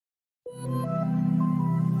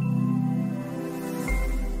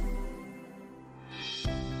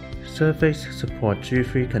Surface support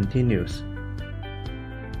G3 continuous.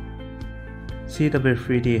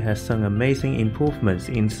 ZW3D has some amazing improvements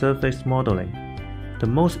in surface modeling. The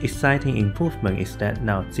most exciting improvement is that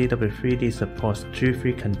now ZW3D supports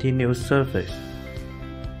G3 continuous surface.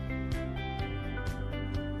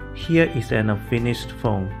 Here is an unfinished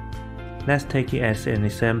phone. Let's take it as an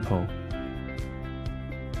example.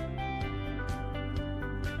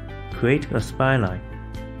 Create a spline.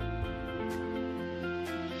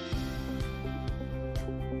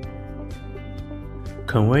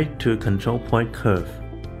 Convert to control point curve.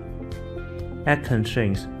 Add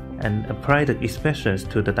constraints and apply the expressions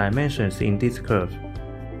to the dimensions in this curve.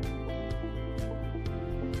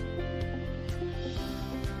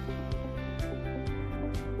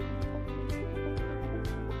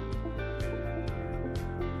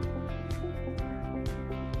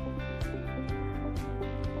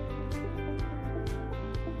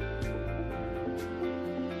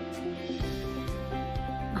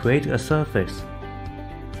 Create a surface.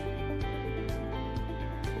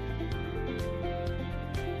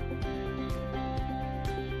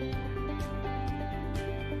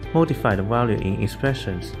 Modify the value in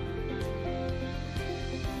expressions.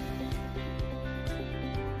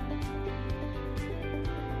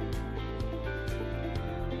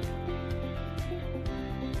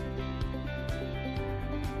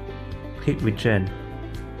 Click Regen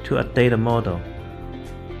to update the model.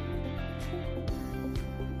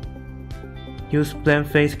 Use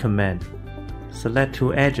Blend Face command. Select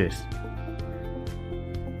two edges.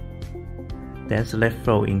 Then select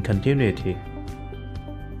Flow in Continuity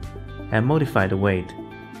and modify the weight.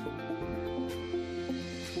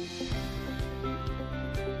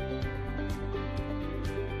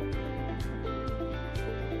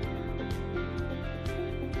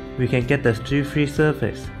 We can get the G3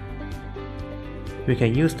 surface. We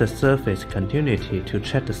can use the surface continuity to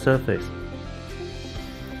check the surface.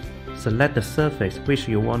 Select the surface which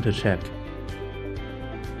you want to check.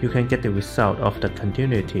 You can get the result of the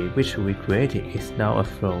continuity which we created is now a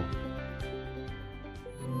flow.